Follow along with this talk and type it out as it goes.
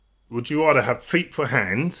Would you rather have feet for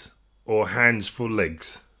hands or hands for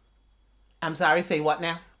legs? I'm sorry, say what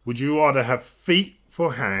now? Would you rather have feet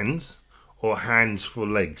for hands or hands for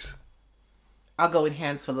legs? I'll go with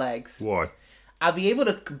hands for legs. Why? I'll be able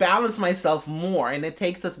to balance myself more, and it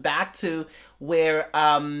takes us back to where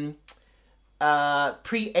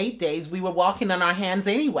pre-8 days we were walking on our hands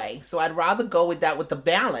anyway. So I'd rather go with that with the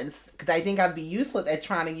balance, because I think I'd be useless at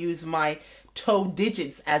trying to use my toe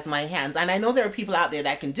digits as my hands. And I know there are people out there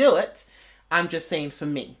that can do it. I'm just saying for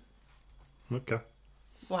me. Okay.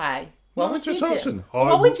 Why? What would you just do? asking.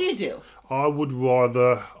 What would you do? I would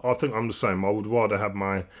rather, I think I'm the same. I would rather have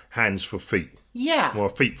my hands for feet. Yeah. Well,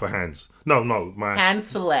 feet for hands. No, my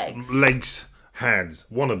Hands for legs. legs, hands.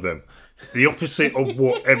 One of them. The opposite of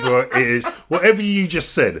whatever it is. Whatever you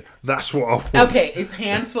just said, that's what I want. Okay, it's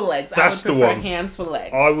hands for legs. That's I would the prefer one. hands for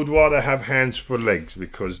legs. I would rather have hands for legs,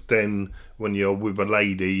 because then when you're with a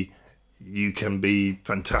lady, you can be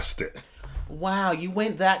fantastic. Wow, you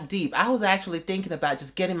went that deep. I was actually thinking about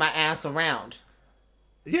just getting my ass around.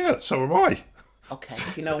 Yeah, so am I. Okay,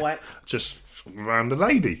 you know what? Just around the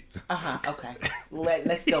lady. Okay.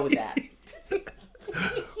 Let's go with that.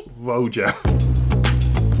 Roger.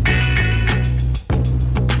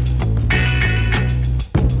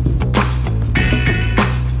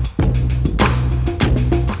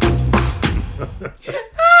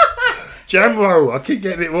 Jamro, I keep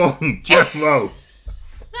getting it wrong. Jamro.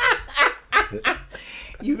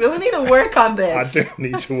 You really need to work on I this. do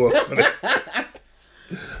need to work on it.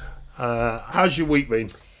 How's your week been?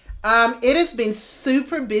 It has been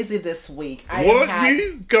super busy this week.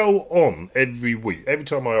 You go on every week? Every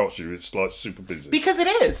time I ask you, it's like super busy. Because it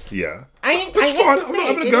is. Yeah. I That's hate fine. to I'm say not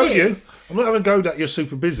having it, a go it at you. is. I'm not having a go that you're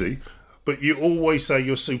super busy, but you always say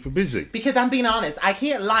you're super busy. Because I'm being honest, I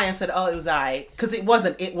can't lie and said, oh, it was because it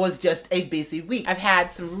wasn't. It was just a busy week. I've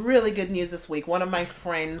had some really good news this week. One of my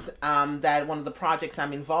friends, that one of the projects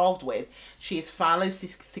I'm involved with, she's finally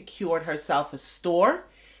secured herself a store,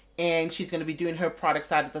 and she's going to be doing her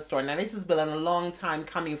products out of the store. Now, this has been a long time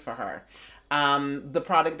coming for her. The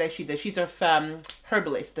product that she does, she's a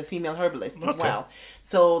herbalist, a female herbalist as well.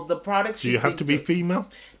 So the product. Do you have to be female?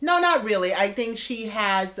 No, not really. I think she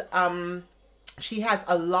has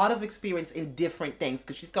a lot of experience in different things,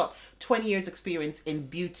 because she's got 20 years experience in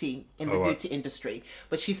beauty, beauty industry,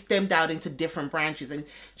 but she's stemmed out into different branches, and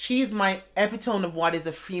she is my epitome of what is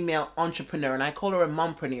a female entrepreneur, and I call her a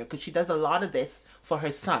mompreneur because she does a lot of this for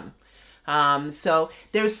her son. So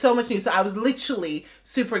there's so much news. So I was literally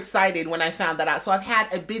super excited when I found that out. So I've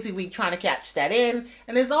had a busy week trying to catch that in,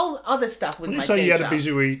 and there's all other stuff with When my you say day you had job. a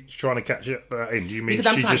busy week trying to catch it in, do you mean Because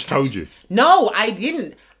I'm she trying just to catch- told you? No, I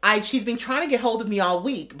didn't. She's been trying to get hold of me all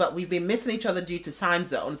week, but we've been missing each other due to time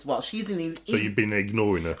zones. Well, she's in the... So you've been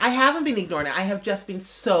ignoring her? I haven't been ignoring her. I have just been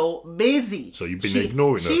so busy. So you've been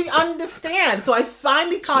ignoring her? She understands. So I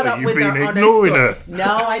finally caught So up you've with her been on her ignoring story. her?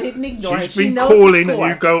 No, I didn't ignore her. She's She been knows the calling and score.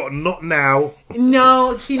 you go, not now.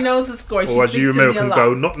 No, she knows the score. Or as you Americans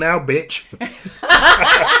go, not now, bitch.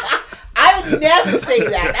 I would never say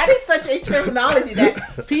that. That is such a terminology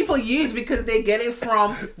that people use because they get it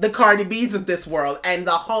from the Cardi B's of this world. And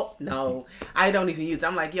the whole... No, I don't even use it.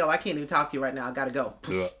 I'm like, yo, I can't even talk to you right now. I gotta go.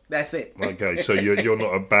 Yeah. That's it. Okay, so you're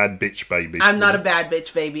not a bad bitch, baby. I'm not a bad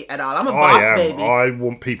bitch baby at all. I'm a boss baby. I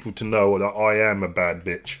want people to know that I am a bad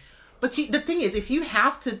bitch. But the thing is, if you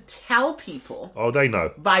have to tell people... Oh, they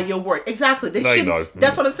know. By your word. Exactly. They should know.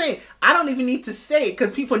 That's what I'm saying. I don't even need to say it because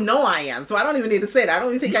people know I am. So I don't even need to say it. I don't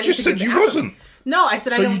even think You I need just to said give you the acronym. wasn't. No, I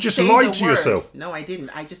said I So don't you just say lied the to word. yourself. No, I didn't.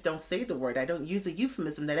 I just don't say the word. I don't use a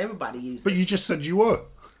euphemism that everybody uses. But you just said you were.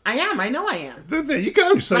 I am. I know I am. There you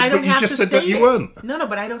go. So, But I don't you have just to said that say you it. weren't. No,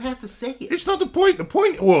 but I don't have to say it. It's not the point. The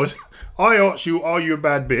point was, I asked you, are you a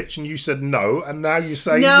bad bitch? And you said no. And now you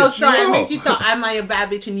say No, yes, sorry. you I are. made you thought, am I a bad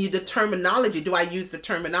bitch? And you the terminology. Do I use the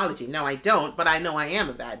terminology? No, I don't. But I know I am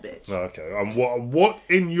a bad bitch. Okay. And what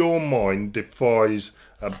in your mind defies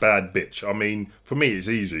a bad bitch? I mean, for me, it's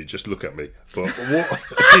easy. Just look at me. But what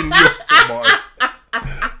in your mind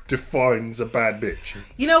defines a bad bitch?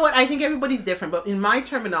 You know what? I think everybody's different, but in my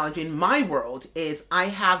terminology, in my world, is I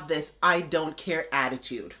have this I don't care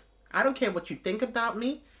attitude. I don't care what you think about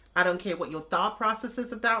me. I don't care what your thought process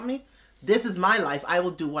is about me. This is my life. I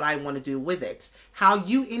will do what I want to do with it. How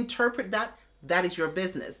you interpret that, that is your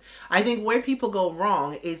business. I think where people go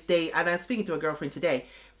wrong is and I was speaking to a girlfriend today,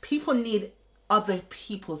 people need other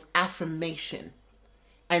people's affirmation.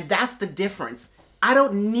 And that's the difference. I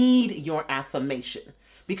don't need your affirmation.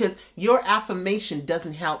 Because your affirmation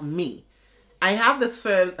doesn't help me. I have this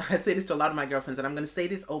I say this to a lot of my girlfriends, and I'm going to say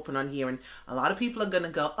this open on here, and a lot of people are going to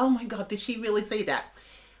go, oh my God, did she really say that?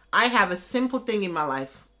 I have a simple thing in my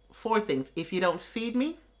life, 4 things. If you don't feed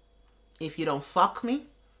me, if you don't fuck me,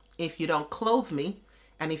 if you don't clothe me,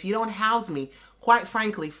 and if you don't house me, quite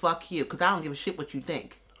frankly, fuck you, because I don't give a shit what you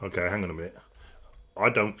think. Okay, hang on a minute. I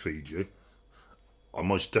don't feed you. I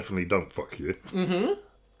most definitely don't fuck you. Mm-hmm.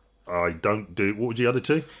 I don't do... What were the other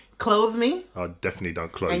two? Clothe me. I definitely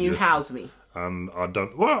don't clothe and you house me. And I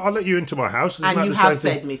don't... Well, I'll let you into my house. Isn't and you the have same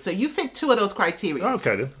fed thing? me. So you fit 2 of those criteria.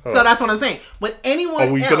 Okay, then. All so right. that's what I'm saying. But anyone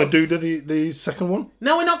Are we else... going to do the second one?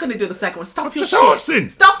 No, we're not going to do the second one. Stop your Just shit. asking.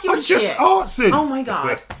 Stop your I'm shit. just asking. Oh my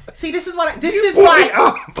God. See, this is what this You is brought why... it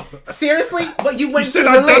up. Seriously? But you went You said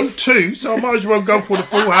through the I'd done list. 2, so I might as well go for the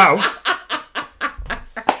full house.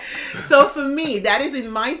 So for me, that is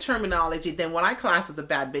in my terminology, then what I class as a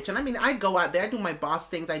bad bitch. And I mean, I go out there, I do my boss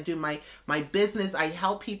things, I do my business, I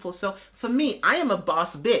help people. So for me, I am a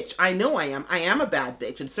boss bitch. I know I am. I am a bad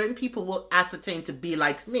bitch. And certain people will ascertain to be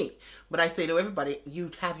like me. But I say to everybody,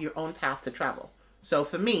 you have your own path to travel. So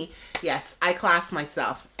for me, yes, I class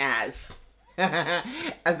myself as a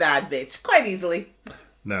bad bitch quite easily.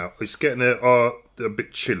 Now, it's getting a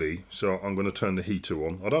bit chilly, so I'm going to turn the heater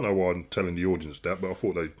on. I don't know why I'm telling the audience that, but I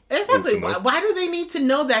thought they... Exactly. ought to know. Why do they need to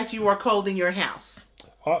know that you are cold in your house?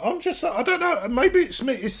 I don't know. Maybe it's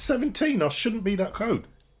me. It's 17. I shouldn't be that cold.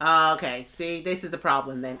 Okay. See, this is the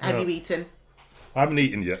problem then. Have you eaten? I haven't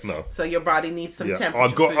eaten yet, no. So your body needs some temperature. I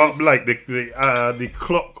got food. up late.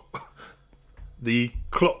 The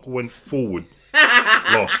clock went forward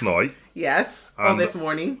last night. Yes. This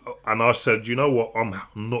morning. And I said, you know what? I'm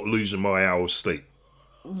not losing my hour's sleep.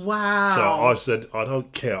 Wow. So I said, I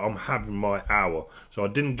don't care. I'm having my hour. So I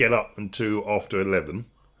didn't get up until after 11.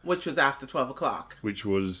 Which was after 12 o'clock. Which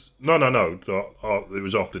was... No. It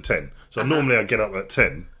was after 10. So normally I get up at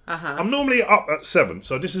 10. I'm normally up at 7.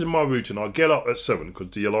 So this is my routine. I get up at 7 because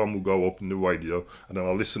the alarm will go off in the radio. And then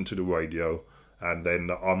I'll listen to the radio. And then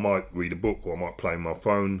I might read a book or I might play my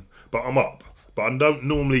phone. But I'm up. But I don't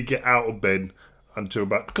normally get out of bed until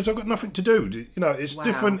about... Because I've got nothing to do. You know, it's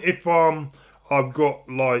different if I've got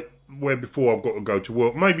like... Where before I've got to go to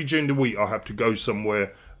work. Maybe during the week I have to go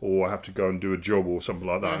somewhere or I have to go and do a job or something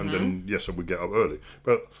like that. And then, yes, I would get up early.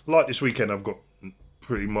 But like this weekend, I've got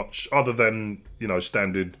pretty much... Other than, you know,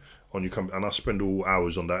 standard on your company. And I spend all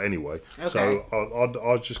hours on that anyway. Okay. So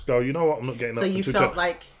I'll just go, you know what? I'm not getting up until... So you felt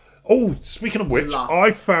like... Oh, speaking of which,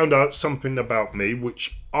 I found out something about me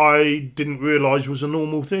which I didn't realise was a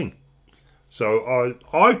normal thing. So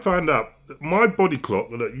I found out that my body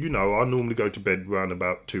clock, that you know, I normally go to bed around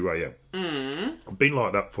about 2 a.m. I've been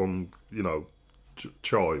like that from, you know,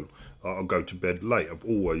 child. I'll go to bed late. I've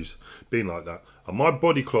always been like that. And my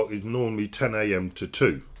body clock is normally 10 a.m. to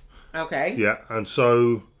 2. Okay. Yeah, and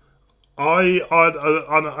so I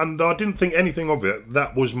didn't think anything of it.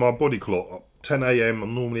 That was my body clock. 10 a.m.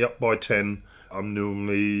 I'm normally up by 10. I'm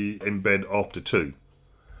normally in bed after 2.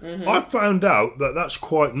 I found out that that's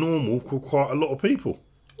quite normal for quite a lot of people.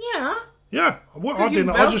 Yeah. Yeah. Well, I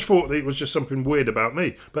didn't. I just thought that it was just something weird about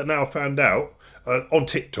me. But now I found out on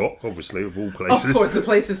TikTok, obviously, of all places. Of course, the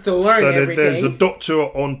places to learn everything. There's a doctor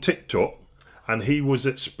on TikTok, and he was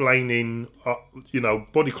explaining, you know,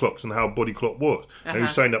 body clocks and how body clock works. And he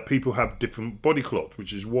was saying that people have different body clocks,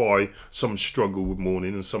 which is why some struggle with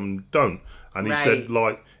morning and some don't. And he said,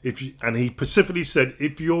 like, and he specifically said,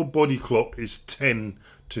 if your body clock is 10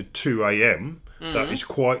 to 2 a.m., that is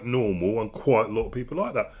quite normal, and quite a lot of people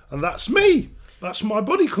like that. And that's me. That's my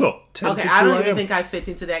body clock. 10 to 2 I don't even think I fit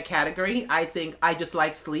into that category. I think I just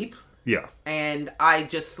like sleep. Yeah. And I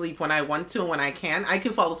just sleep when I want to and when I can. I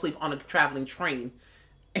can fall asleep on a traveling train.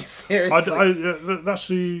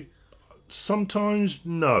 Seriously. Sometimes,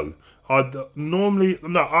 no. I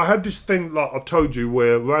have this thing, like I've told you,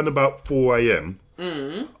 where around about 4 a.m.,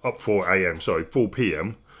 4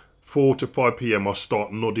 p.m., 4 to 5 p.m., I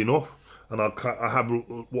start nodding off, and I have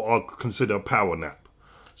what I consider a power nap.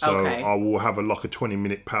 So I will have a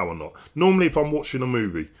 20-minute power nap. Normally, if I'm watching a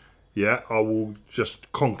movie, I will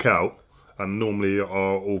just conk out, and normally,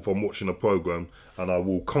 or if I'm watching a program, and I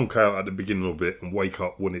will conk out at the beginning of it and wake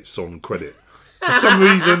up when it's on credit. For some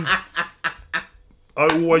reason, I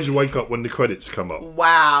always wake up when the credits come up.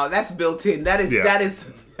 Wow, that's built in. That's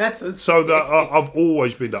so that I've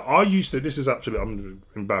always been that. I'm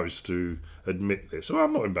embarrassed to admit this. Well,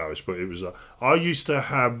 I'm not embarrassed, but it was. I used to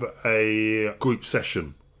have a group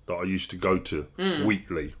session that I used to go to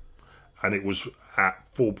weekly, and it was at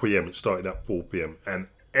 4 p.m. It started at 4 p.m. and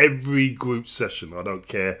every group session, I don't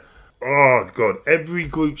care. Oh God, every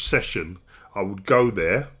group session, I would go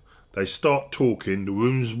there. They start talking. The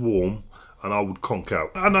room's warm. And I would conk out.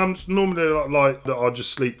 And I'm normally like that. I just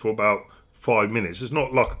sleep for about 5 minutes. It's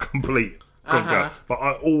not like a complete conk out, but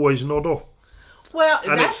I always nod off. Well,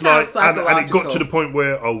 And that it's sounds like, and it psychological. got to the point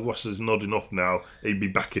where, oh, Ross is nodding off now. He'd be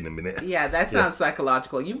back in a minute. Yeah, that sounds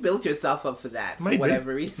psychological. You built yourself up for that for Maybe.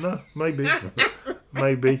 whatever reason. No, maybe.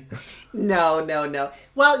 Maybe. No.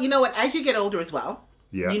 Well, you know what? As you get older as well,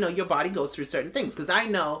 Yeah. you know, your body goes through certain things. Because I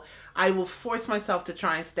know I will force myself to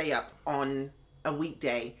try and stay up on a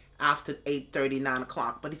weekday after 8:30, 9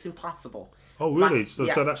 o'clock, but it's impossible. Oh, really? So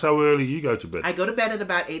that's how early you go to bed? I go to bed at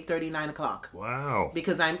about 8:30, 9 o'clock. Wow.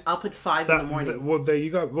 Because I'm up at 5 in the morning. Well, there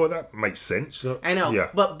you go. Well, that makes sense. I know. Yeah.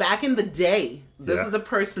 But back in the day, this is a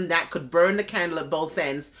person that could burn the candle at both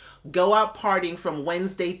ends, go out partying from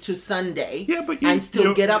Wednesday to Sunday, Yeah, but and still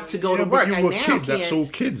you're- get up to go to yeah, work. But I you were now a kid. can't. That's all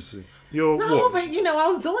kids. You're No, what? but you know, I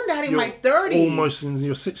was doing that in You're my 30s. almost in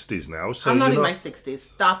your 60s now. So I'm not you're in my 60s.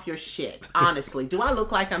 Stop your shit. Honestly. Do I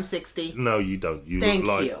look like I'm 60? No, you don't. You Thank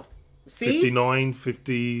look like you. See? 59,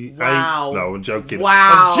 58. Wow. No, I'm joking.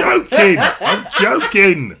 Wow. I'm joking. I'm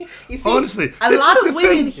joking. You see, Honestly, a this lot is of the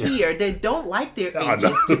women thing. here, they don't like their I ages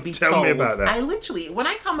know. to be Tell told. me about that. I literally, when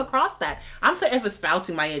I come across that, I'm forever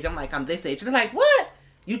spouting my age. I'm like, I'm this age. And they're like, what?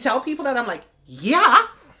 You tell people that? I'm like, yeah,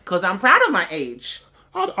 because I'm proud of my age.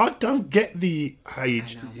 I don't get the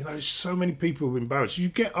age. I know. You know, there's so many people who are embarrassed. You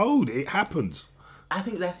get old, it happens. I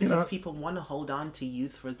think that's because know- people want to hold on to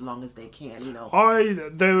youth for as long as they can, you know.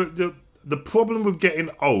 The problem with getting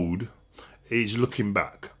old is looking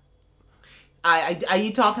back. Are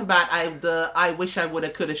you talking about I wish I woulda,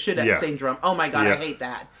 coulda, shoulda Yeah. syndrome? Oh my God, I Yeah. hate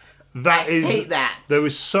that. That I is, hate that. There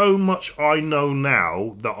is so much I know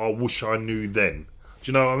now that I wish I knew then. Do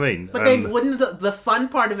you know what I mean? But then wouldn't the fun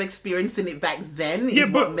part of experiencing it back then is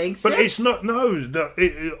what makes but it? it's not. No,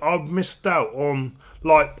 I've missed out on.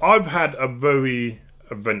 Like, I've had a very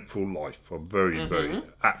eventful life, a very very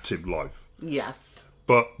active life. Yes.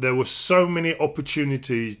 But there were so many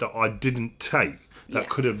opportunities that I didn't take that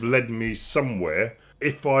Yes. could have led me somewhere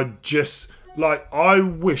if I just, like, I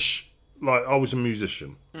wish, like, I was a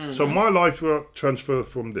musician. So my life transferred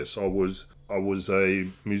from this. I was a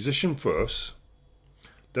musician first,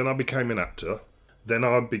 then I became an actor, then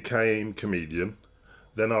I became comedian,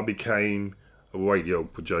 then I became a radio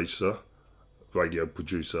producer. I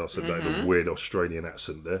said that in a weird Australian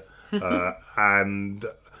accent there.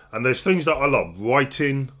 And there's things that I love.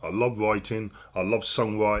 Writing. I love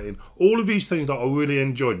songwriting. All of these things that I really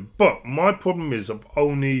enjoyed. But my problem is I've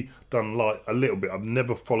only done like a little bit. I've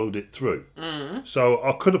never followed it through. So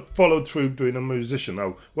I could have followed through being a musician.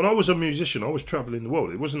 Now, when I was a musician, I was travelling the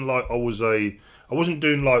world. It wasn't like I wasn't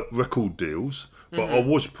doing like record deals, but I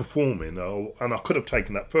was performing, and I could have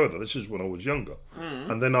taken that further. This is when I was younger.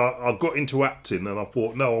 And then I got into acting, and I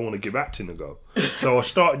thought, no, I want to give acting a go. So I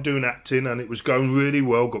started doing acting, and it was going really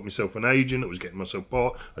well. Got myself an agent. I was getting myself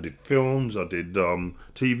part. I did films. I did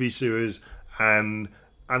TV series, and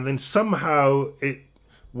then somehow it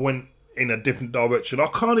went in a different direction. I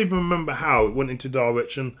can't even remember how it went into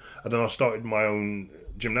direction. And then I started my own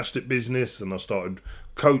gymnastic business, and I started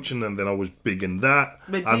coaching, and then I was big in that.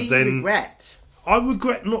 But do and you then regret? I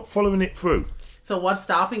regret not following it through. So what's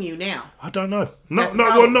stopping you now? I don't know. That's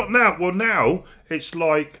Not how- now. Well, now it's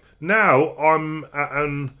like, now I'm at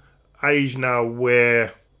an age now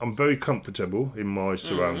where I'm very comfortable in my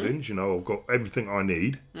surroundings. You know, I've got everything I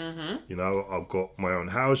need. You know, I've got my own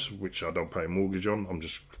house, which I don't pay a mortgage on. I'm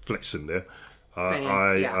just flexing there. I've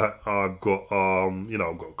got I've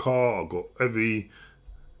got a car. I've got every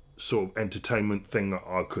sort of entertainment thing that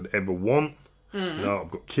I could ever want. You know,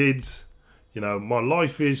 I've got kids. You know, my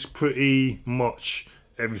life is pretty much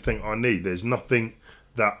everything I need. There's nothing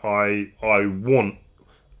that I want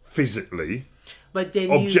physically, But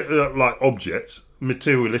then objects,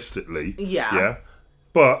 materialistically. Yeah.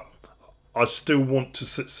 But I still want to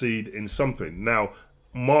succeed in something. Now,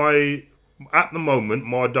 at the moment,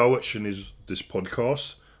 my direction is this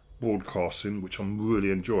podcast, broadcasting, which I'm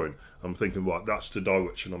really enjoying. I'm thinking, right, that's the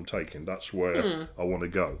direction I'm taking. That's where I want to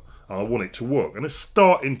go. And I want it to work. And it's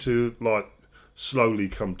starting to, like, slowly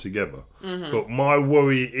come together. But my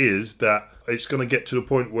worry is that it's going to get to the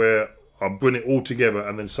point where I bring it all together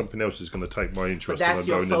and then something else is going to take my But interest and I that's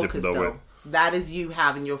go your in a focus, different though. direction. That is you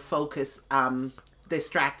having your focus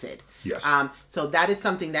distracted. Yes. So that is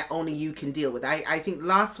something that only you can deal with. I think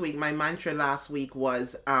my mantra last week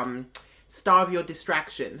was starve your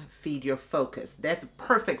distraction, feed your focus. That's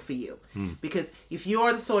perfect for you. Because if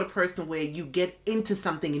you're the sort of person where you get into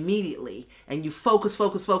something immediately and you focus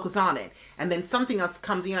on it, and then something else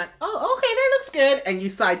comes and you're like, oh, okay, that looks good, and you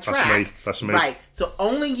sidetrack. That's me. Right. So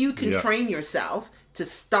only you can Yeah. train yourself to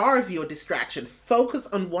starve your distraction. Focus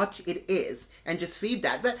on what it is and just feed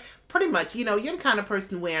that. But pretty much, you're the kind of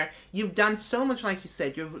person where you've done so much, like you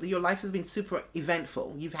said, your life has been super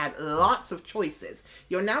eventful. You've had lots of choices.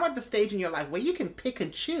 You're now at the stage in your life where you can pick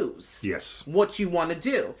and choose what you want to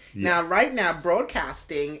do. Yeah. Now, right now,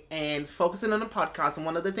 broadcasting and focusing on a podcast, and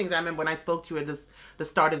one of the things I remember when I spoke to you at the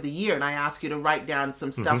start of the year and I asked you to write down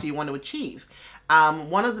some stuff you want to achieve.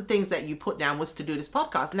 One of the things that you put down was to do this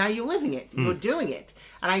podcast. Now you're living it. You're doing it.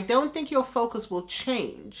 And I don't think your focus will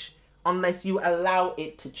change unless you allow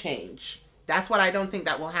it to change. That's what I don't think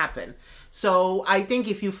that will happen. So I think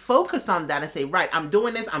if you focus on that and say, right, I'm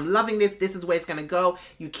doing this, I'm loving this, this is where it's going to go.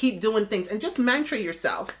 You keep doing things and just mantra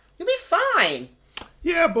yourself. You'll be fine.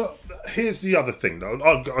 Yeah, but here's the other thing, though.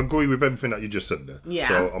 I agree with everything that you just said there. Yeah.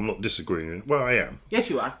 So I'm not disagreeing. Well, I am. Yes,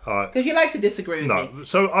 you are. Because you like to disagree with me. No.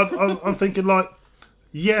 So I'm thinking,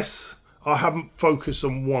 yes, I haven't focused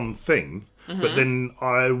on one thing, but then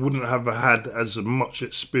I wouldn't have had as much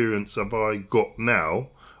experience as I got now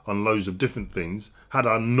on loads of different things had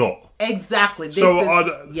I not. Exactly. So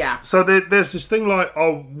there's this thing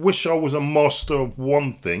I wish I was a master of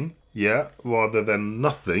one thing, rather than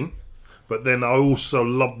nothing. But then I also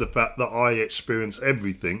love the fact that I experience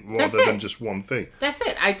everything rather than just one thing. That's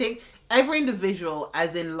it. I think every individual,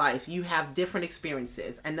 as in life, you have different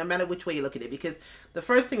experiences. And no matter which way you look at it. Because the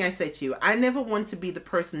first thing I say to you, I never want to be the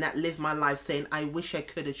person that lived my life saying, I wish I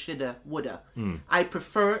coulda, shoulda, woulda. I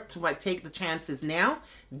prefer to take the chances now,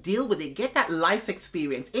 deal with it, get that life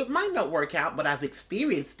experience. It might not work out, but I've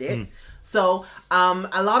experienced it. So,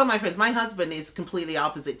 a lot of my friends, my husband is completely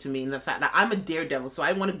opposite to me in the fact that I'm a daredevil, so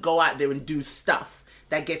I want to go out there and do stuff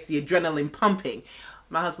that gets the adrenaline pumping.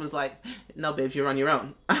 My husband's like, no, babes, you're on your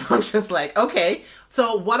own. I'm just like, okay.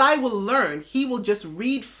 So what I will learn, he will just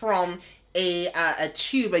read from a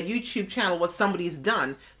YouTube channel, what somebody's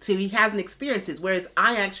done, till he hasn't experienced it. Whereas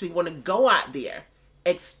I actually want to go out there,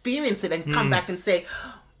 experience it, and come back and say,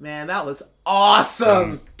 man, that was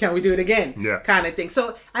awesome. Can we do it again? Yeah. Kind of thing.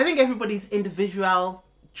 So I think everybody's individual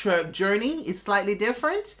journey is slightly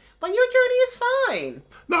different, but your journey is fine.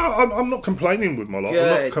 No, I'm not complaining with my life. Good.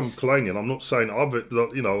 I'm not complaining. I'm not saying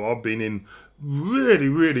I've been in really,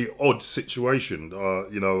 really odd situations,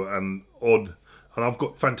 and I've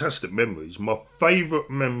got fantastic memories. My favourite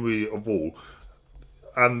memory of all,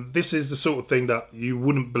 and this is the sort of thing that you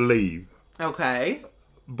wouldn't believe. Okay.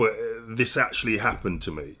 But this actually happened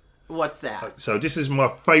to me. What's that? So this is my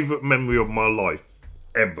favourite memory of my life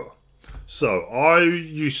ever. So I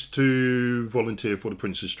used to volunteer for the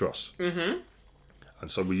Prince's Trust. And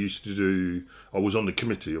so I was on the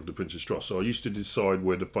committee of the Prince's Trust. So I used to decide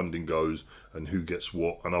where the funding goes and who gets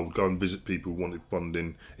what. And I would go and visit people who wanted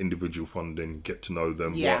funding, individual funding, get to know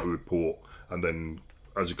them, write a report. And then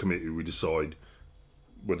as a committee, we decide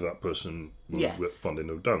whether that person will get funding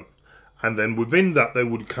or don't. And then within that, there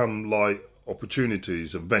would come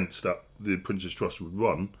opportunities, events that the Prince's Trust would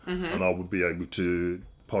run, and I would be able to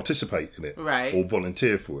participate in it or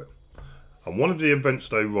volunteer for it. And one of the events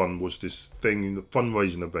they run was this thing, the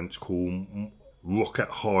fundraising events called Rock at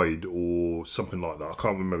Hyde or something like that. I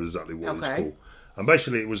can't remember exactly what it's called. And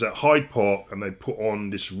basically, it was at Hyde Park, and they put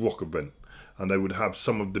on this rock event, and they would have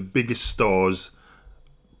some of the biggest stars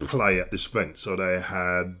play at this event. So they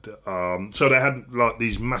had,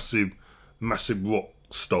 these massive rock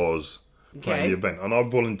stars playing the event, and I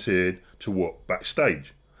volunteered to work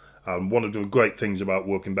backstage. And one of the great things about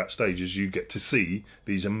working backstage is you get to see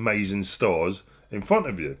these amazing stars in front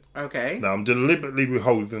of you. Okay. Now I'm deliberately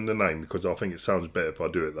withholding the name because I think it sounds better if I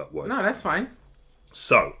do it that way. No, that's fine.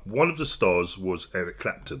 So one of the stars was Eric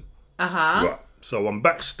Clapton. Right. So I'm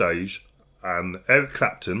backstage, and Eric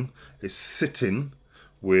Clapton is sitting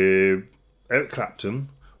with Eric Clapton,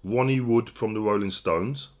 Ronnie Wood from the Rolling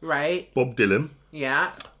Stones, right? Bob Dylan,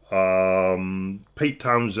 Pete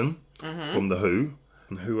Townsend from The Who,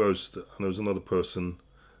 and who else? And there was another person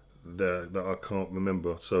there that I can't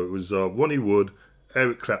remember. So it was Ronnie Wood,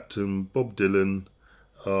 Eric Clapton, Bob Dylan,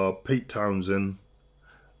 Pete Townsend,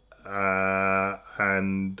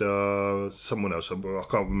 and someone else. I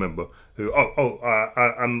can't remember who.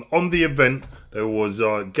 And on the event there was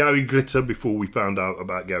Gary Glitter, before we found out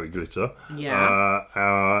about Gary Glitter.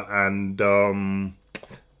 And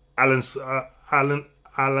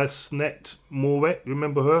Alasnet Moret.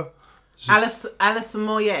 Remember her? Alice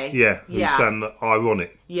Moyer. Yeah, who sang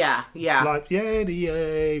Ironic. Yeah. Like,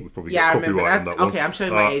 we probably get copyright on that one. Okay, I'm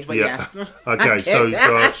showing my age, but yes. Okay,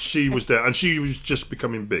 so she was there, and she was just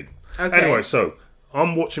becoming big. Okay. Anyway, so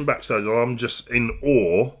I'm watching backstage, and I'm just in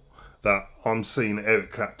awe that I'm seeing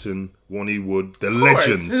Eric Clapton, Ronnie Wood, the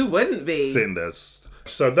legends. Who wouldn't be? Sitting there.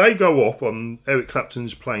 So they go off on Eric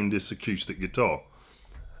Clapton's playing this acoustic guitar.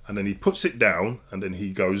 and then he puts it down, and then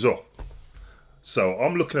he goes off. So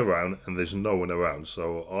I'm looking around, and there's no one around.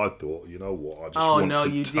 So I thought, you know what? I just want no, to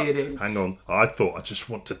you didn't. Hang on. I thought I just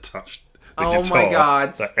want to touch the Oh, guitar my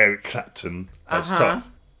God. that Eric Clapton has touched.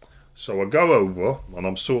 So I go over, and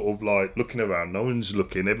I'm sort of like looking around. No one's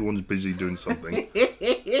looking. Everyone's busy doing something.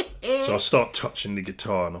 So I start touching the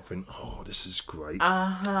guitar, and I think, oh, this is great.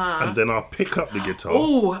 And then I pick up the guitar.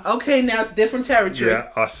 Ooh, okay, now it's different territory. Yeah,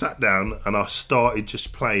 I sat down, and I started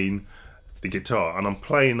just playing the guitar, and I'm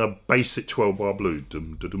playing a basic 12-bar blues.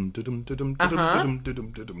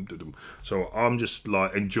 So I'm just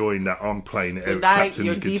like enjoying that. I'm playing Eric Clapton's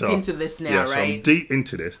you're guitar. deep into this now, yeah, so right? I'm deep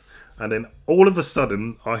into this, and then all of a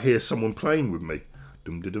sudden I hear someone playing with me,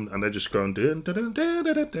 and they're just going.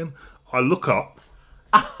 I look up.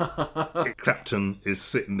 Eric Clapton is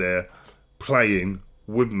sitting there playing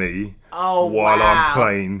with me while I'm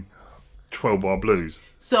playing 12-bar blues.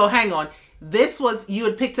 So hang on. This was, you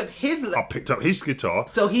had picked up his... I picked up his guitar.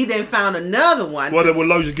 So he then found another one. Well, there were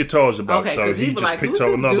loads of guitars about, okay, so he just like, picked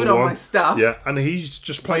up another dude one. on my stuff? Yeah, and he's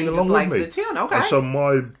just playing along just with me. likes the tune, okay. And so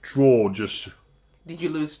my draw just... Did you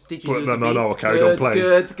lose no, a beat? I carried on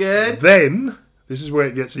playing. Good. Then, this is where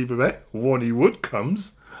it gets even better. Ronnie Wood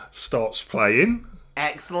comes, starts playing.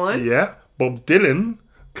 Excellent. Yeah, Bob Dylan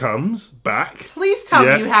comes back. Please tell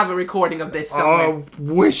me you have a recording of this somewhere. I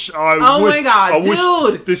wish. Oh my God,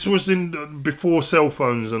 dude! This was in before cell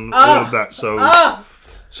phones and all of that. So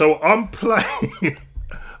I'm playing.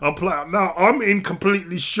 Now I'm in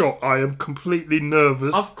completely shock. I am completely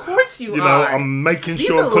nervous. Of course you are. You know, I'm making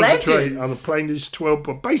sure I'm concentrating. Legends. I'm playing these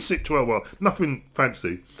 12, basic 12, nothing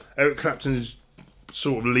fancy. Eric Clapton's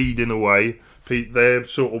sort of leading away. They're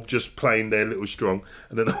sort of just playing their little strong,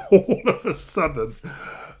 and then all of a sudden,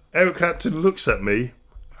 Eric Clapton looks at me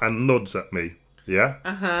and nods at me.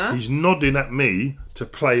 Yeah, he's nodding at me to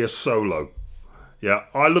play a solo. Yeah,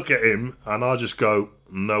 I look at him and I just go,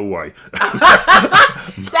 no way.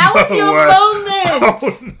 That was your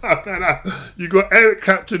moment. No. You got Eric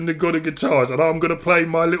Clapton that got the guitars, and I'm going to play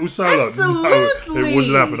my little solo. Absolutely. No, it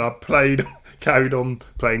wasn't happening. Carried on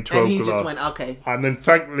playing 12 And he guitar. just went, okay. And then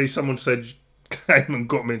thankfully someone came and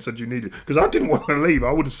got me and said you need it, because I didn't want to leave.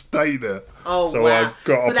 I would have stayed there. Oh, so wow.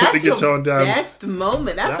 I put the guitar down. Best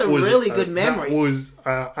moment. That's a really good memory. That was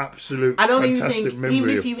absolute I don't fantastic even think, memory. even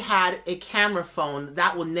if you had a camera phone,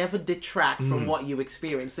 that will never detract from what you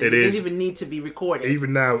experienced. So it is. didn't even need to be recorded.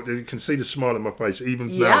 Even now, you can see the smile on my face.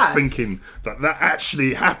 Even now, thinking that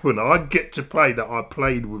actually happened. I get to play that. I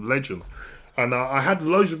played with legend. And I had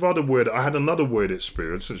loads of other I had another weird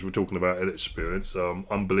experience, since we're talking about an experience,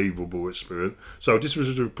 unbelievable experience. So this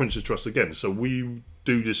was with Prince's Trust again. So we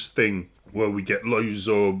do this thing where we get loads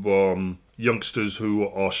of youngsters who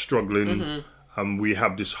are struggling, and we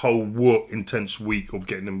have this whole intense week of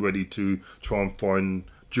getting them ready to try and find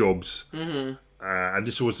jobs. And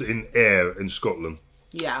this was in Ayr in Scotland.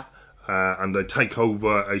 Yeah. And they take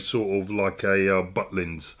over a sort of like a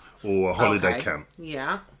Butlins or a holiday camp.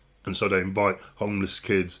 Yeah. And so they invite homeless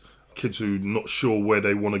kids who are not sure where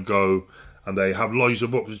they want to go, and they have loads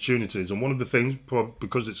of opportunities. And one of the things,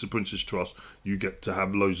 because it's the Prince's Trust, you get to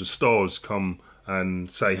have loads of stars come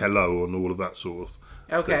and say hello and all of that sort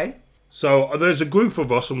of thing. So there's a group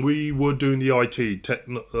of us, and we were doing the IT,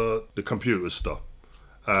 the computer stuff.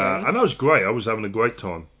 And that was great. I was having a great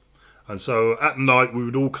time. And so at night, we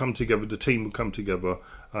would all come together, the team would come together,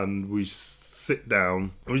 and we sit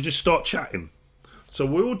down, and we just start chatting. So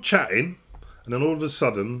we're all chatting, and then all of a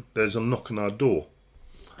sudden, there's a knock on our door.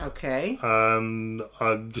 Okay. And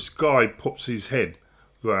this guy pops his head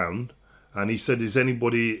round, and he said, is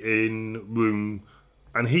anybody in room?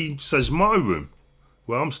 And he says, my room,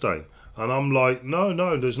 where I'm staying. And I'm like, no,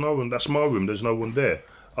 there's no one. That's my room. There's no one there.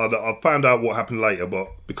 I found out what happened later, but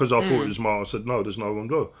because I thought it was I said, no, there's no one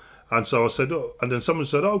there. And so I said, oh, and then someone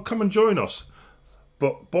said, oh, come and join us.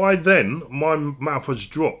 But by then, my mouth has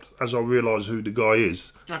dropped as I realise who the guy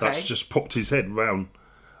is. Okay. That's just popped his head round.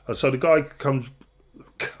 And so the guy comes,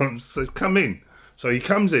 says, come in. So he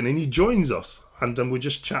comes in and he joins us. And then we're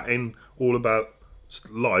just chatting all about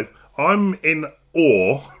life. I'm in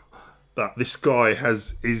awe that this guy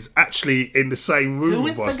is actually in the same room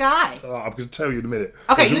with us. Who is the guy? I'm going to tell you in a minute.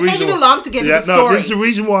 Okay, you're taking too long to get into the story. No, this is the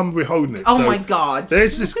reason why I'm withholding it. Oh my God.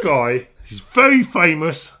 There's this guy. He's very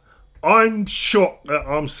famous. I'm shocked that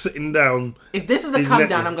I'm sitting down. If this is a come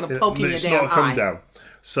down, I'm going to poke you in your damn eye. It's not a come down.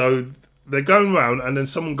 So they're going round, and then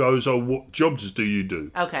someone goes, oh, what jobs do you do?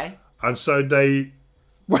 Okay. And so they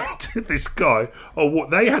went to this guy. Oh, what?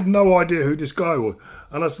 They had no idea who this guy was.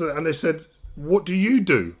 And they said, what do you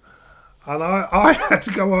do? And I had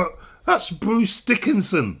to go out. That's Bruce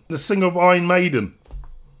Dickinson, the singer of Iron Maiden.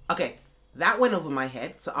 Okay. That went over my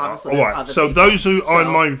head. So obviously, All there's right. other So people. those who So-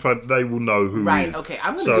 Iron Maiden fan, they will know who he Right. is. Okay.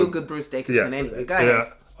 I'm gonna So, Google Bruce Dickinson anyway. Go ahead.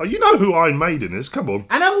 Yeah. Oh, you know who Iron Maiden is? Come on.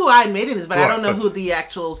 I know who Iron Maiden is, but I Right, don't know but- who the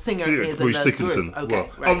actual singer Yeah, is. Bruce of the Dickinson. Group. Okay.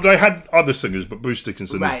 Well, Right. they had other singers, but Bruce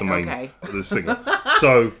Dickinson is Right, the main okay. the singer.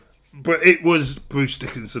 So, but it was Bruce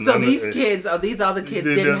Dickinson. So and these it- kids, or these other kids,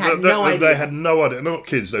 They- didn't have they- no idea. They had no idea. Not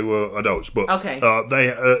kids; they were adults. But Okay.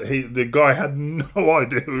 the guy had no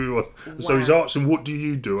idea who he was. So he's Wow. asking, "What do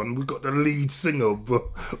you do?" And we got the lead singer of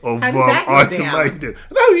How did that go Iron down? Maiden.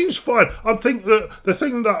 No, he was fine. I think that the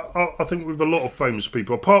thing that I think with a lot of famous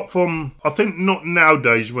people, apart from I think not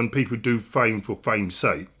nowadays when people do fame for fame's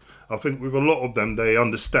sake, I think with a lot of them they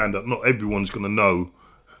understand that not everyone's going to know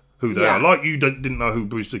who they Yeah. are. Like you didn't know who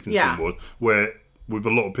Bruce Dickinson Yeah. was, where with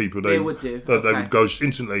a lot of people they would do. They Okay. would go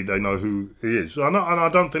instantly. They know who he is, and I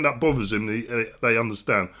don't think that bothers him. They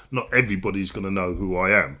understand not everybody's going to know who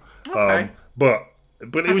I am. Okay. But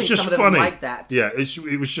it was think just some of them funny. like that. Yeah,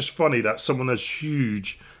 it was just funny that someone as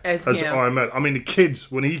huge As as him. Iron Man. I mean, the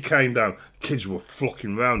kids when he came down, kids were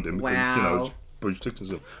flocking around him because Wow. Bruce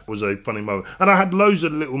Dickinson was a funny moment, and I had loads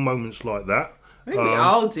of little moments like that. I think we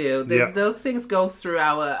all do. yeah. Those things go through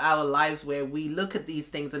our lives where we look at these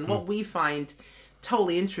things and Mm. what we find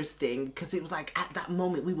totally interesting because it was like at that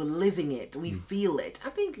moment we were living it, we Mm. feel it. I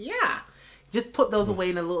think just put those away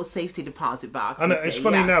in a little safety deposit box. And And it's say,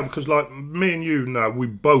 funny yes. now because like me and you now we're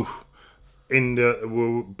both in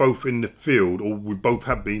the field, or we both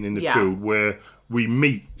have been in the Yeah. field where we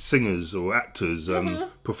meet singers or actors and Mm-hmm.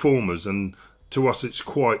 performers, and to us it's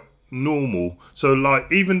quite normal. So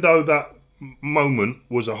like even though that moment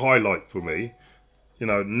was a highlight for me,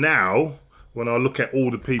 now when I look at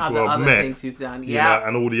all the people I've other met, things you've done,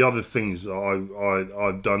 and all the other things that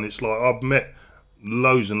I've done, it's like I've met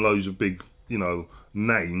loads and loads of big,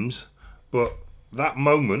 names, but that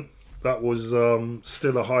moment, that was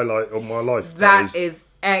still a highlight of my life. That is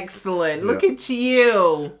excellent. Look at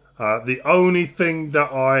you. The only thing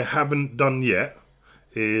that I haven't done yet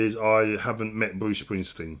is I haven't met Bruce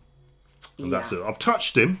Springsteen. And that's it. I've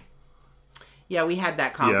touched him. Yeah, we had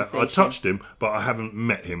that Yeah, conversation. I touched him, but I haven't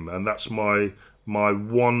met him, and that's my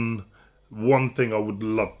one thing I would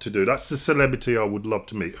love to do. That's the celebrity I would love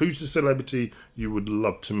to meet. Who's the celebrity you would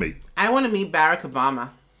love to meet? I want to meet Barack Obama.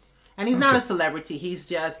 And he's not a celebrity. He's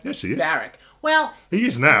just Yes, he is. Barack. Well, He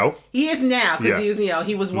is now. he is now because Yeah.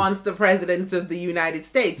 he was once the president of the United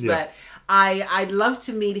States. Yeah. But I'd love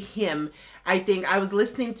to meet him. I think I was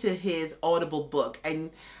listening to his Audible book, and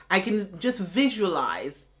I can just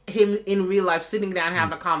visualize him in real life sitting down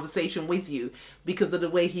having a conversation with you because of the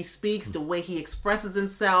way he speaks, the way he expresses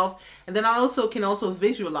himself. And then I also can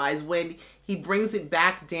visualize when he brings it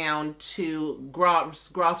back down to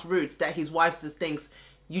grassroots that his wife just thinks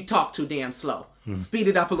you talk too damn slow. Speed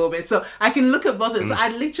it up a little bit. So I can look at both of them. So I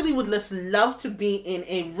literally would just love to be in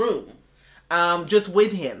a room just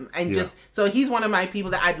with him. And so he's one of my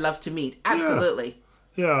people that I'd love to meet. Absolutely.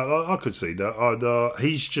 Yeah, I could see that.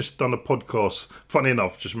 He's just done a podcast. Funny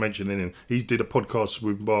enough, just mentioning him, he did a podcast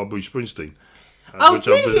with Bruce Springsteen. Which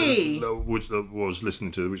he? Which I was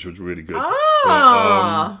listening to, which was really good.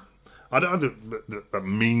 Ah. I don't. That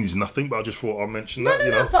means nothing, but I just thought I'd mention that.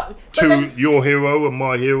 No, but Two, then- your hero and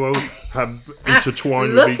my hero have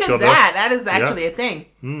intertwined Look with each at other. that. That is actually a thing.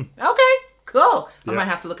 Okay, cool. I might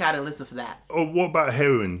have to look out and listen for that. Oh, what about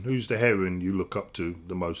heroine? Who's the heroine you look up to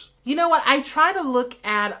the most? You know what? I try to look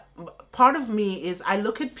at, part of me is I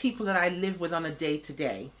look at people that I live with on a day to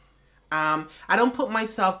day. I don't put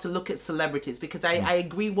myself to look at celebrities because I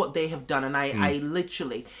agree what they have done. And I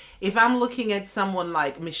literally, if I'm looking at someone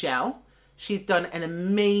like Michelle, she's done an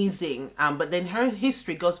amazing, but then her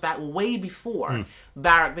history goes back way before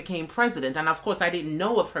Barack became president. And of course, I didn't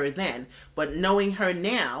know of her then, but knowing her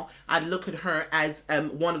now, I'd look at her as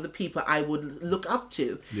one of the people I would look up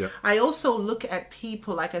to. Yeah. I also look at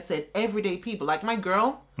people, like I said, everyday people, like my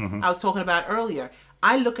girl I was talking about earlier.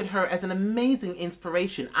 I look at her as an amazing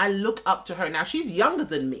inspiration. I look up to her. Now, she's younger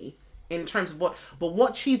than me in terms of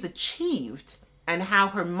what she's achieved and how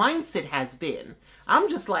her mindset has been. I'm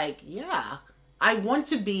just like, yeah, I want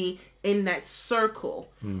to be in that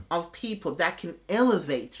circle of people that can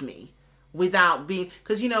elevate me without being,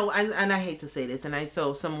 because, and I hate to say this, and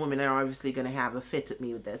so some women are obviously going to have a fit at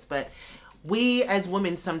me with this, but we as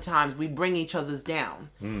women, sometimes we bring each other's down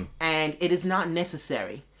and it is not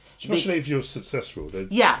necessary. Especially if you're successful. There's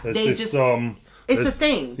it's a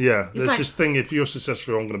thing. Yeah, It's there's like, this thing. If you're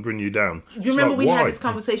successful, I'm going to bring you down. you remember we had this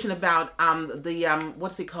conversation about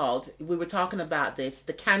what's it called? We were talking about this,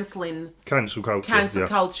 the canceling Cancel culture. cancel yeah.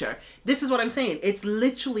 culture. This is what I'm saying. It's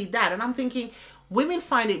literally that. And I'm thinking women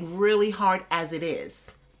find it really hard as it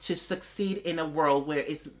is to succeed in a world where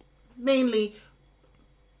it's mainly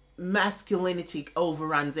masculinity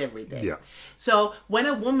overruns everything. Yeah. So when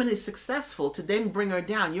a woman is successful, to then bring her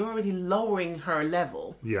down, you're already lowering her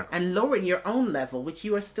level. Yeah. And lowering your own level, which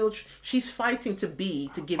you are still, she's fighting to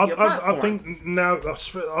give you a platform. I think now,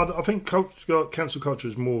 I think cancel culture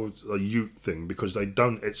is more a youth thing because they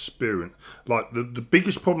don't experience. Like, the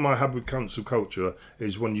biggest problem I have with cancel culture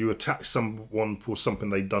is when you attack someone for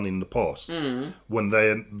something they've done in the past, when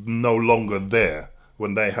they're no longer there.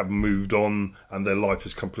 When they have moved on and their life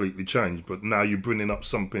has completely changed, but now you're bringing up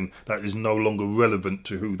something that is no longer relevant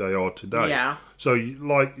to who they are today. Yeah. So,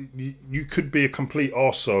 you could be a complete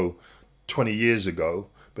arsehole 20 years ago,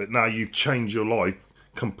 but now you've changed your life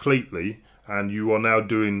completely, and you are now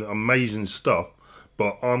doing amazing stuff.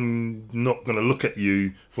 But I'm not going to look at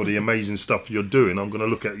you for the amazing stuff you're doing. I'm going to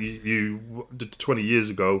look at you 20 years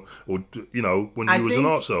ago, or when you was an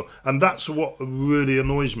arsehole. And that's what really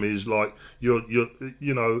annoys me. Is like you're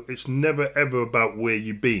it's never ever about where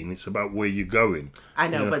you've been. It's about where you're going. I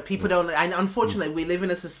know, but people don't. And unfortunately, we live in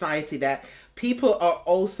a society that people are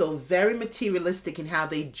also very materialistic in how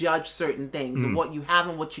they judge certain things and what you have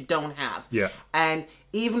and what you don't have. Yeah. And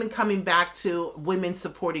even coming back to women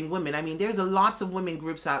supporting women, I mean, there's lots of women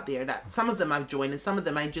groups out there that some of them I've joined and some of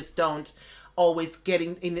them I just don't always get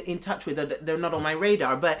in touch with. They're not on my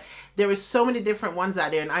radar, but there is so many different ones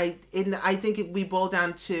out there. And I think we boil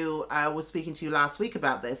down to, I was speaking to you last week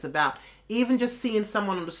about this, about even just seeing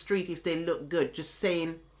someone on the street, if they look good, just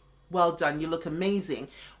saying, well done, you look amazing.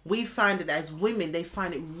 We find that as women, they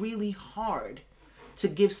find it really hard to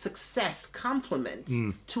give success compliments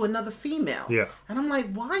to another female. Yeah. And I'm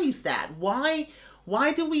like, why is that? Why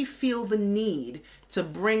do we feel the need to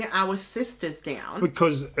bring our sisters down?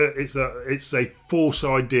 Because it's a false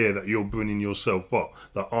idea that you're bringing yourself up,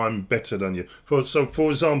 that I'm better than you. For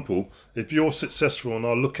example, if you're successful and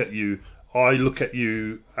I look at you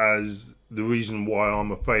as the reason why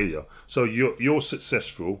I'm a failure. So you're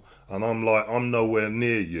successful and I'm nowhere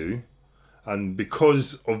near you. And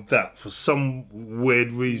because of that, for some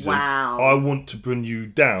weird reason, I want to bring you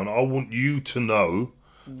down. I want you to know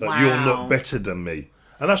that you're not better than me.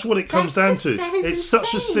 And that's what it comes down to. It's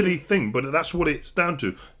such a silly thing, but that's what it's down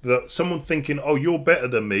to. That someone thinking, oh, you're better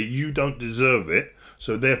than me, you don't deserve it,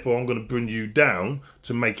 so therefore I'm going to bring you down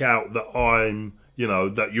to make out that I'm,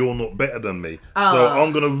 that you're not better than me. So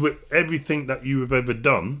I'm going to rip everything that you have ever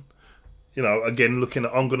done, again,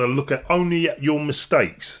 I'm going to look at only at your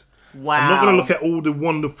mistakes. Wow. I'm not going to look at all the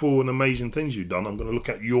wonderful and amazing things you've done. I'm going to look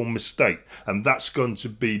at your mistake. And that's going to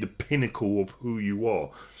be the pinnacle of who you are.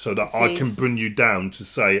 So that I can bring you down to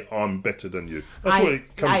say, I'm better than you. That's what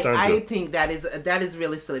it comes down to. I think that is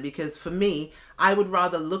really silly. Because for me, I would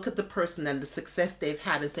rather look at the person and the success they've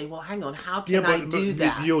had and say, well, hang on, how can I do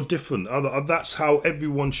that? You're different. That's how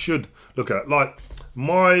everyone should look at it. Like,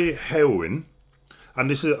 my heroine, and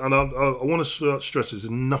I want to stress this, is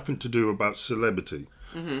nothing to do about celebrity.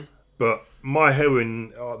 Mm-hmm. But my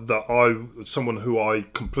heroine, someone who I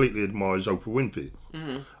completely admire, is Oprah Winfrey,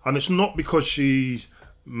 and it's not because she's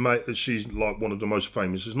like one of the most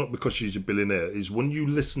famous. It's not because she's a billionaire. It's when you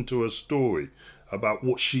listen to her story about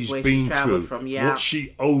what she's been through, what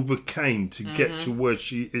she overcame to get to where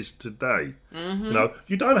she is today. Mm-hmm.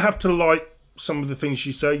 You don't have to like some of the things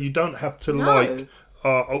she said. You don't have to like,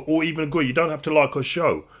 or even agree. You don't have to like her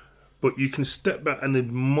show. But you can step back and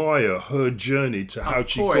admire her journey to how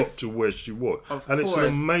she got to where she was. It's an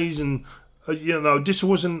amazing, this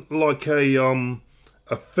wasn't like a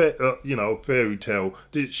fairy tale.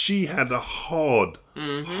 She had a hard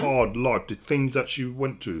life. The things that she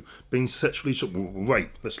went through, being sexually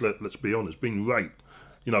raped. Let's be honest, being raped.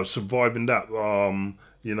 Surviving that.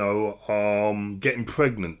 Getting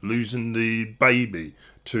pregnant, losing the baby.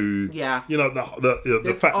 To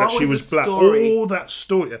the fact that she was black, all that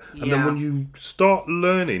story, and then when you start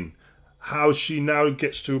learning how she now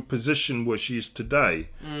gets to a position where she is today,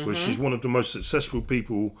 where she's one of the most successful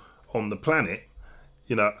people on the planet,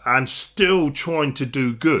 and still trying to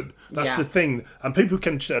do good. That's the thing, and people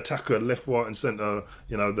can attack her left, right, and centre.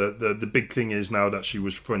 The big thing is now that she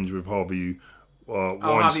was friends with Harvey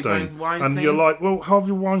Weinstein. And you're like, well,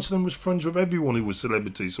 Harvey Weinstein was friends with everyone who was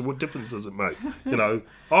celebrity, so what difference does it make?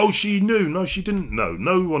 She knew. No, she didn't know.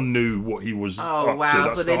 No one knew what he was up to.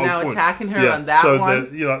 That's so they're now point. Attacking her on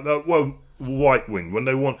that one? Right wing. When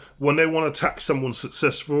they want to attack someone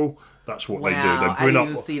successful, that's what they do. They bring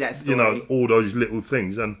up see that story. All those little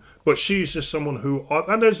things. But she's just someone who,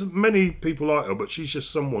 and there's many people like her, but she's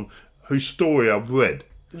just someone whose story I've read.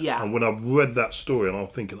 Yeah. And when I've read that story, and I'm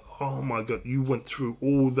thinking, oh my God, you went through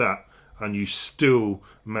all that, and you still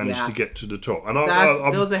manage Yeah. to get to the top. And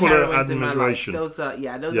I'm Those are full of heroines in my life. admiration. Those are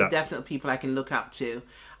definitely people I can look up to.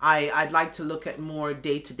 I'd like to look at more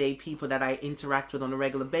day-to-day people that I interact with on a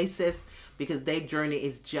regular basis, because their journey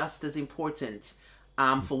is just as important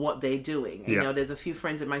for what they're doing. You Yeah. know, there's a few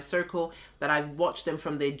friends in my circle that I've watched them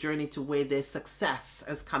from their journey to where their success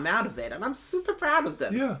has come out of it, and I'm super proud of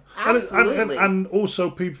them. Yeah, Absolutely. and also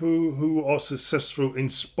people who are successful in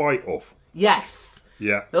spite of. Yes,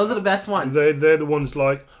 Yeah, those are the best ones. they're the ones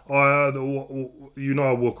like I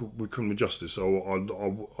work with criminal justice, so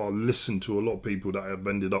I listen to a lot of people that have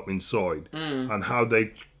ended up inside and how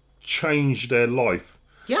they changed their life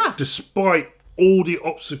Yeah. despite all the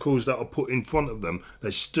obstacles that are put in front of them. They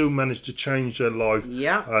still manage to change their life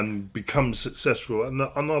Yeah. and become successful, and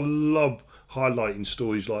I love highlighting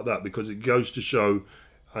stories like that, because it goes to show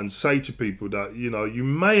and say to people that, you know, you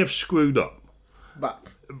may have screwed up,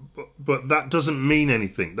 but that doesn't mean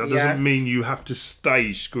anything. That Yes. doesn't mean you have to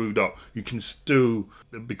stay screwed up. You can still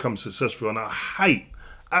become successful. And I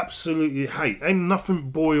absolutely hate, ain't nothing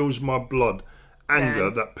boils my blood, anger,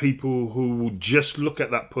 that people who will just look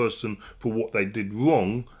at that person for what they did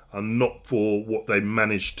wrong and not for what they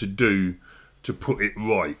managed to do to put it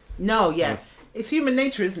right. No, yeah. It's human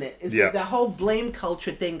nature, isn't it? It's Yeah. the whole blame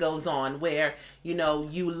culture thing goes on where, you know,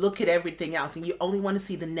 you look at everything else and you only want to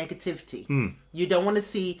see the negativity. You don't want to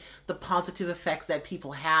see the positive effects that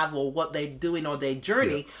people have or what they're doing or their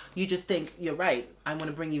journey. You just think, you're right, I want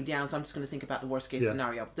to bring you down, so I'm just going to think about the worst case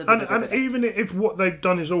scenario. And even if what they've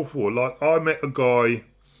done is awful, like I met a guy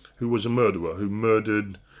who was a murderer who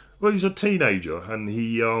murdered. Well, he's a teenager, and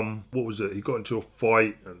he what was it? He got into a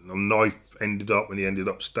fight, and a knife ended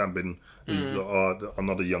up stabbing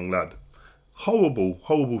another young lad.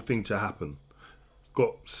 Horrible thing to happen.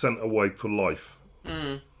 Got sent away for life.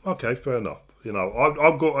 Okay, fair enough. You know,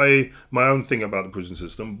 I've got my own thing about the prison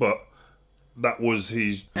system, but that was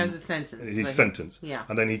his sentence. Yeah.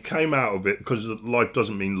 And then he came out of it, because life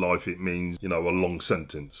doesn't mean life; it means, you know, a long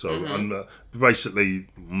sentence. So and basically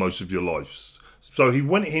most of your life. So he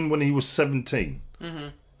went in when he was 17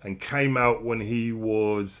 and came out when he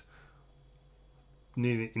was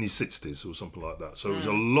nearly in his 60s or something like that. So it was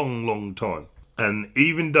a long time. And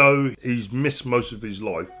even though he's missed most of his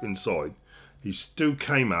life inside, he still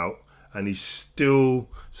came out and he still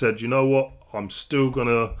said, you know what, I'm still going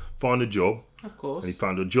to find a job. Of course. And he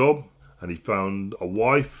found a job. And he found a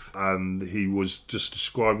wife. And he was just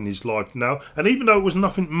describing his life now. And even though it was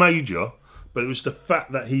nothing major, but it was the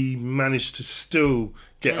fact that he managed to still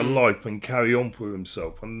get a life and carry on for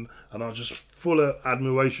himself. And I was just full of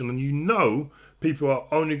admiration. And you know, people are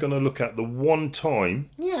only going to look at the one time,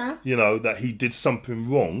 you know, that he did something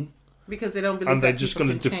wrong. Because they don't believe and they're just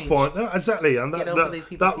going to define. No, exactly. And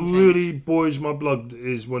that really boils my blood,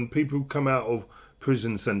 is when people come out of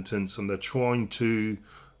prison sentence and they're trying to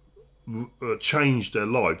change their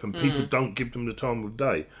life, and people don't give them the time of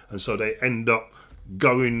day. And so they end up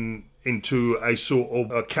going into a sort of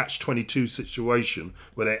a catch-22 situation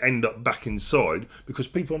where they end up back inside, because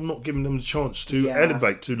people are not giving them the chance to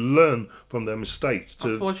elevate, to learn from their mistakes.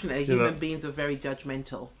 Unfortunately, human beings are very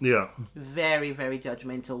judgmental. Yeah. Very, very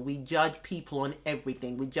judgmental. We judge people on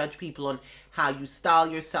everything. We judge people on how you style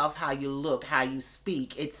yourself, how you look, how you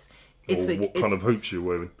speak. What kind of hoops you're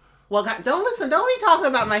wearing. Well, don't be talking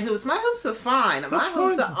about my hoops. My hoops are fine. My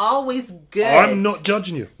hoops are always good. I'm not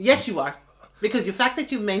judging you. Yes, you are. Because the fact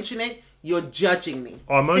that you mention it, you're judging me.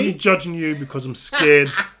 I'm only judging you because I'm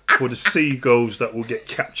scared for the seagulls that will get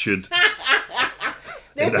captured.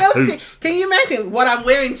 There's no hoops. Can you imagine what I'm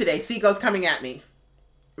wearing today? Seagulls coming at me.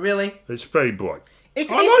 Really? It's very bright.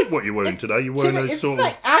 I like what you're wearing today. You're wearing a sort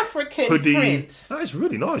of African hoodie print. That is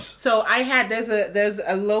really nice. So I had there's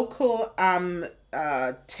a local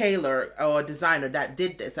tailor or designer that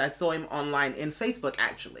did this. I saw him online in Facebook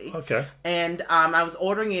actually. Okay. And I was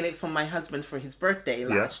ordering it for my husband for his birthday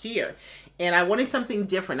last year. And I wanted something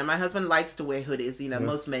different. And my husband likes to wear hoodies, you know,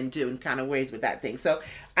 most men do, and kind of wears with that thing. So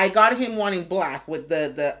I got him wanting black with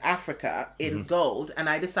the Africa in gold. And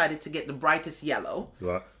I decided to get the brightest yellow.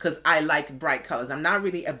 Right. Because I like bright colors. I'm not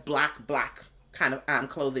really a black kind of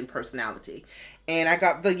clothing personality. And I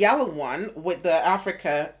got the yellow one with the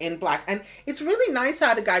Africa in black. And it's really nice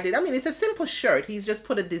how the guy did. I mean, it's a simple shirt. He's just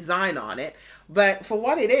put a design on it. But for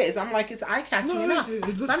what it is, I'm like, it's eye-catching enough.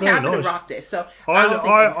 It looks so I'm very happy nice. to rock this. So I like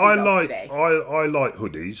like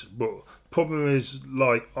hoodies, but problem is,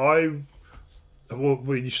 like, I Well,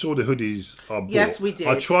 when you saw the hoodies I bought, Yes, we did.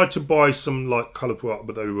 I tried to buy some like colourful,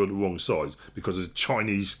 but they were the wrong size because the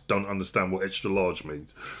Chinese don't understand what extra large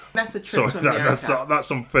means. That's a So trip to America.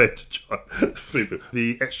 that's unfair to people.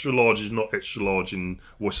 The extra large is not extra large in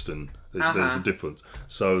Western. There's a difference.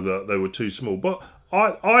 So that they were too small. But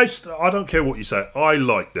I don't care what you say. I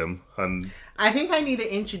like them, and I think I need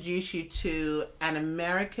to introduce you to an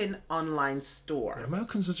American online store.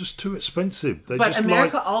 Americans are just too expensive. They But just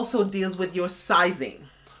America also deals with your sizing.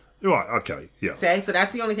 right. Okay, yeah. Okay, so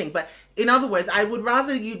that's the only thing. But in other words, I would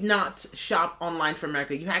rather you not shop online for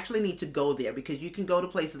America. You actually need to go there because you can go to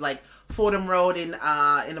places like Fordham Road in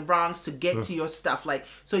the Bronx to get to your stuff. Like,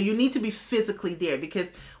 so you need to be physically there because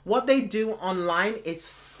what they do online is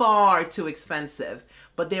far too expensive.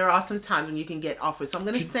 But there are some times when you can get offers. So I'm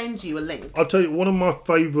going to send you a link. I'll tell you, one of my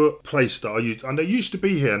favourite places that I used, and they used to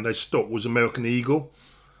be here and they stopped, was American Eagle.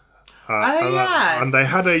 Yes. And they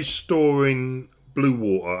had a store in Blue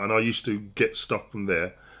Water, and I used to get stuff from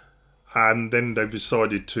there. And then they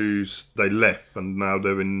decided they left, and now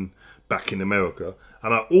they're back in America.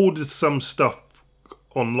 And I ordered some stuff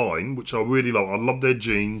online, which I really love. I love their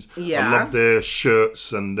jeans. Yeah. I love their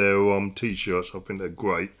shirts and their t-shirts. I think they're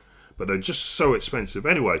great. But they're just so expensive.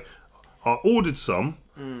 Anyway, I ordered some,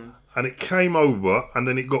 and it came over, and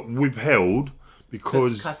then it got withheld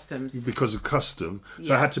because of custom.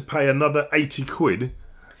 So I had to pay another 80 quid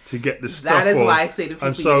to get the stuff. That is on. why I say to people,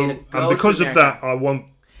 and so, you need to go and because to of that, I won't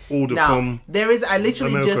order from. There is. I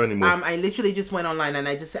literally America just went online, and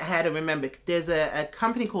I just had to remember. There's a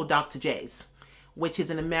company called Dr. J's, which is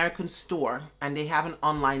an American store, and they have an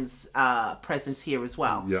online presence here as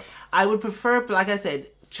well. Yeah. I would prefer, like I said,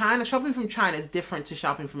 shopping from China is different to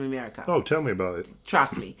shopping from America. Oh, tell me about it.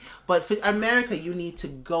 Trust me. But for America, you need to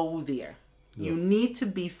go there. You need to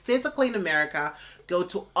be physically in America, go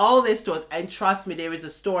to all their stores, and trust me, there is a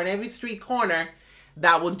store in every street corner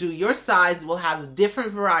that will do your size, will have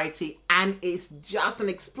different variety, and it's just an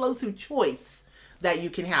explosive choice that you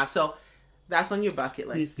can have. So that's on your bucket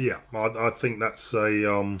list. Yeah, I think that's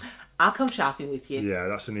a... I'll come shopping with you. Yeah,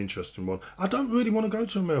 that's an interesting one. I don't really want to go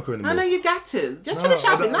to America anymore. I know you got to. Just for the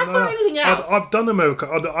shopping, not for anything else. I've done America.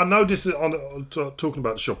 I know this is... I'm talking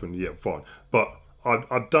about shopping, yeah, fine. But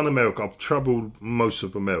I've done America. I've travelled most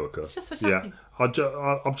of America. Just for shopping.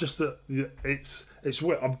 Yeah, I've just... it's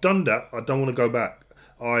where I've done that. I don't want to go back.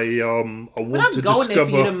 I want to discover... But I'm going there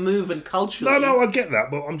for you to move and culturally. No, I get that.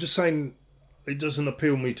 But I'm just saying it doesn't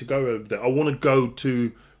appeal me to go over there. I want to go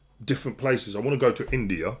to different places. I want to go to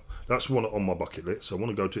India. That's one on my bucket list. I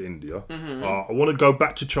want to go to India. Mm-hmm. I want to go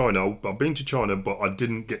back to China. I've been to China, but I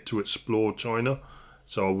didn't get to explore China.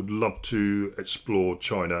 So I would love to explore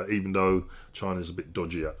China, even though China's a bit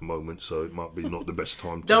dodgy at the moment. So it might be not the best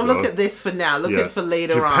time to Don't go. look at this for now. Look at it for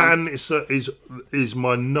later Japan on. is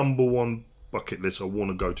my number one bucket list. I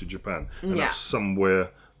want to go to Japan. And that's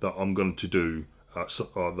somewhere that I'm going to do,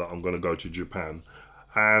 that I'm going to go to Japan.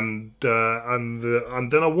 And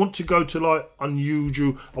then I want to go to like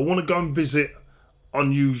unusual. I want to go and visit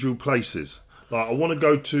unusual places. Like I want to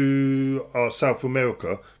go to South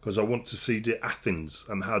America because I want to see the Athens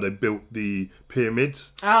and how they built the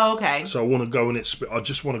pyramids. Oh, okay. So I want to go and I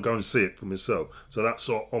just want to go and see it for myself. So that's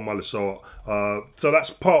on my list. So that's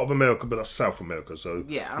part of America, but that's South America. So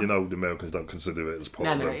you know the Americans don't consider it as part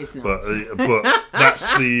of them. No, it's not. But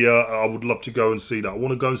that's the. I would love to go and see that. I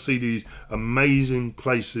want to go and see these amazing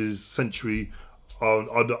places. Century. I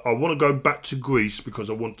want to go back to Greece because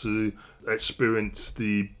I want to experience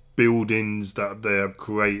the buildings that they have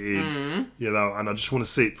created, you know, and I just want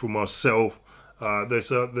to see it for myself.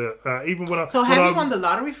 Even when I have you won the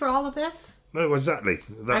lottery for all of this? No, exactly.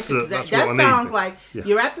 That's what I need. That sounds like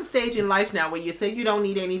you're at the stage in life now where you say you don't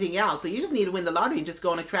need anything else, so you just need to win the lottery and just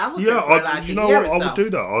go on a travel. I would do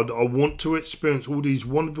that. I want to experience all these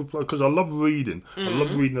wonderful places because I love reading. I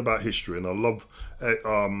love reading about history, and I love.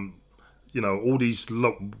 All these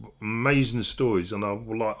amazing stories, and I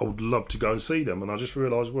would love to go and see them. And I just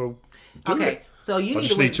realised, so you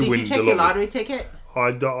need to win. Did you check your lottery ticket?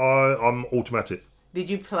 I'm automatic. Did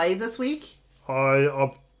you play this week?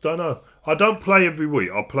 I don't know. I don't play every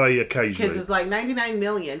week. I play occasionally. Because it's like 99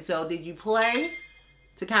 million. So did you play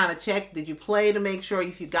to kind of check? Did you play to make sure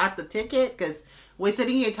if you got the ticket? Because we're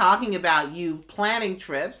sitting here talking about you planning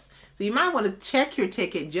trips, so you might want to check your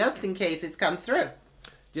ticket just in case it comes through.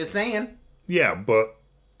 Just saying. Yeah, but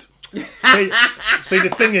see, the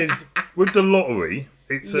thing is, with the lottery,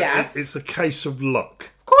 it's a case of luck.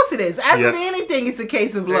 Of course it is. As with anything, it's a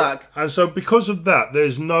case of luck. And so because of that,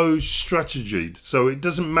 there's no strategy. So it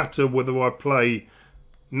doesn't matter whether I play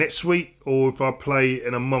next week or if I play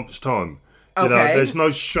in a month's time. You know, Okay. there's no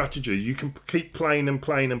strategy. You can keep playing and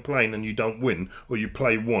playing and playing and you don't win, or you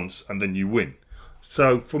play once and then you win.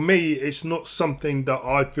 So for me, it's not something that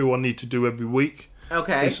I feel I need to do every week.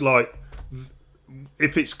 Okay. It's like,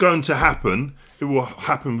 if it's going to happen, it will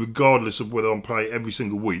happen regardless of whether I'm playing every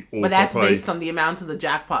single week or But if I that's play. based on the amount of the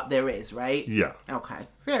jackpot there is, right? Yeah. Okay.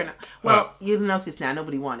 Fair enough. Well, you'll notice now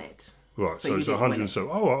nobody won it. Right, so you it's didn't 100 win and it. so.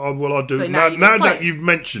 Oh, well, I do. So now now you can now play. that you've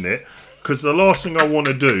mentioned it, because the last thing I want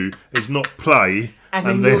to do is not play.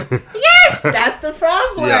 And then yes, that's the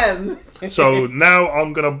problem. So now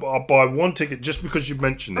I'll buy one ticket just because you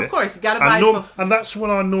mentioned it. Of course, you gotta buy and that's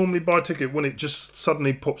when I normally buy a ticket, when it just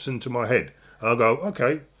suddenly pops into my head. And I go,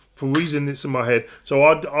 okay, for reason it's in my head. So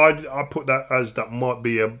I put that as that might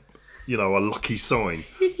be a lucky sign.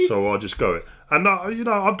 So I just go it. And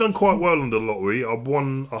I've done quite well on the lottery. I've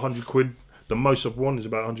won 100 quid. The most I've won is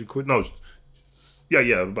about 100 quid. No,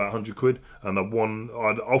 about 100 quid. And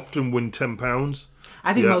I'd often win £10.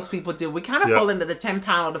 I think most people do. We kind of fall into the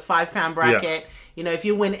 £10 or the £5 bracket. Yeah. You know, if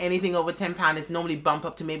you win anything over £10, it's normally bump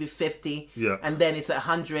up to maybe 50. Yeah. And then it's at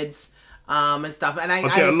hundreds and stuff. And I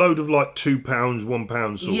get a load of like £2,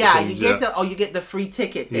 £1 sort yeah, of things. you get the free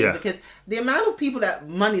ticket thing, Yeah. because the amount of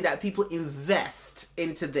money that people invest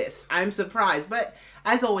into this, I'm surprised. But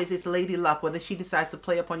as always, it's lady luck, whether she decides to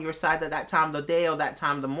play up on your side at that time of the day or that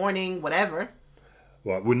time of the morning, whatever.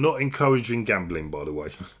 Right, we're not encouraging gambling, by the way.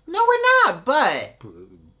 No, we're not, but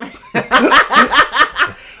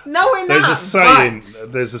no, we're not.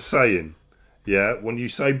 There's a saying. Yeah, when you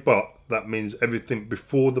say "but," that means everything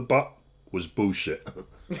before the "but" was bullshit.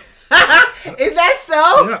 Is that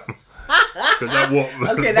so? Yeah.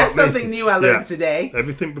 'Cause Okay, that's something new I learned today.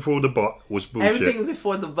 Everything before the "but" was bullshit. Everything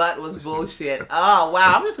before the "but" was bullshit. Oh,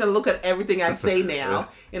 wow. I'm just going to look at everything I say now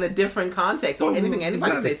in a different context, or anything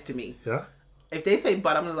anybody says to me. Yeah. If they say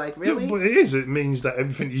 "but," I'm like, really? Yeah, but it is. It means that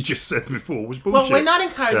everything you just said before was bullshit. Well, we're not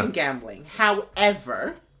encouraging gambling.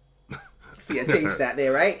 However, see, I changed that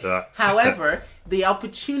there, right? Yeah. However, the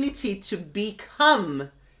opportunity to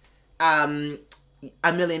become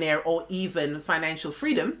a millionaire or even financial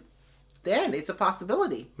freedom, then it's a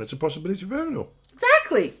possibility. It's a possibility for everyone.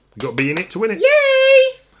 Exactly. You've got to be in it to win it.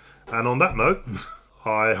 Yay! And on that note,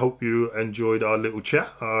 I hope you enjoyed our little chat.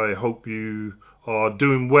 I hope you are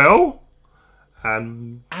doing well.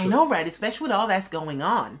 And I know, right? Especially with all that's going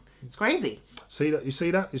on. It's crazy. See that? You see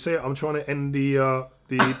that? You see it? I'm trying to end the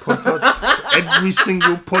podcast. Every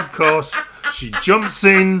single podcast, she jumps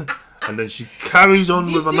in and then she carries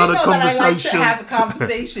on with another conversation. I like to have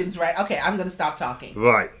conversations, right? Okay, I'm going to stop talking.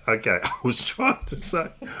 Right. Okay. I was trying to say,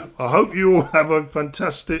 I hope you all have a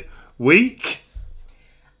fantastic week.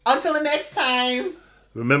 Until the next time.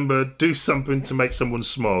 Remember, do something to make someone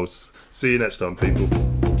smile. See you next time, people.